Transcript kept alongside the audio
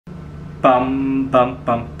Bum bum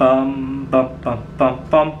bum bum bum bum bum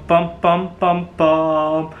bum bum bum bum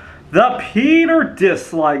bum. The Peter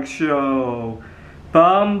Dislike Show.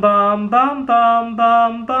 Bum bum bum bum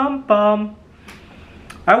bum bum bum.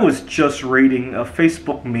 I was just reading a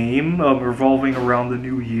Facebook meme revolving around the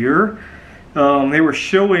new year. They were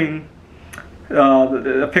showing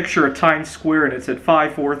a picture of Times Square, and it said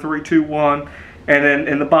 5, 4, 3, 2, 1. And then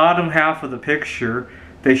in the bottom half of the picture,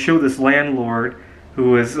 they show this landlord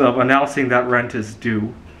who is announcing that rent is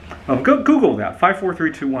due. Go Google that, 5, 4,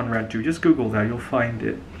 3, 2, 1 rent due. Just Google that, you'll find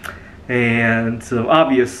it. And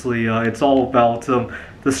obviously, it's all about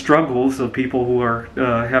the struggles of people who are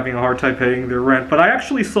having a hard time paying their rent. But I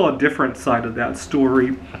actually saw a different side of that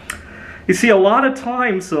story. You see, a lot of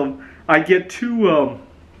times I get too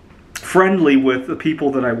friendly with the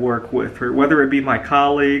people that I work with, or whether it be my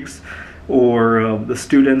colleagues or the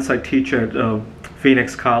students I teach at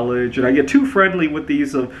Phoenix College, and I get too friendly with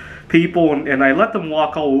these people, and I let them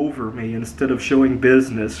walk all over me instead of showing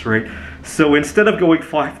business, right? So instead of going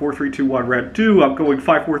 5, 4, 3, 2, 1 rent due, I'm going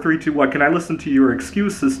 5, 4, 3, 2, 1. Can I listen to your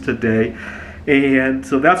excuses today? And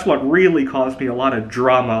so that's what really caused me a lot of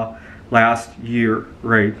drama last year,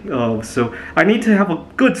 right? So I need to have a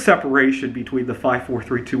good separation between the 5, 4,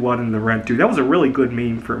 3, 2, 1 and the rent due. That was a really good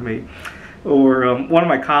meme for me. Or one of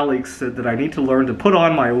my colleagues said that I need to learn to put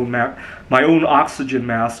on my own oxygen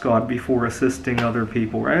mask on before assisting other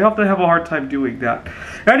people. I have to have a hard time doing that.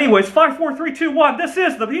 Anyways, 5, 4, 3, 2, 1. This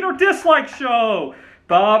is the Peter Dislike Show.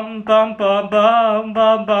 Bum bum bum bum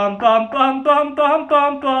bum bum bum bum bum bum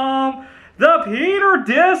bum bum. The Peter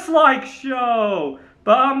Dislike Show.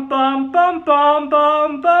 Bum bum bum bum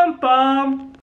bum bum bum.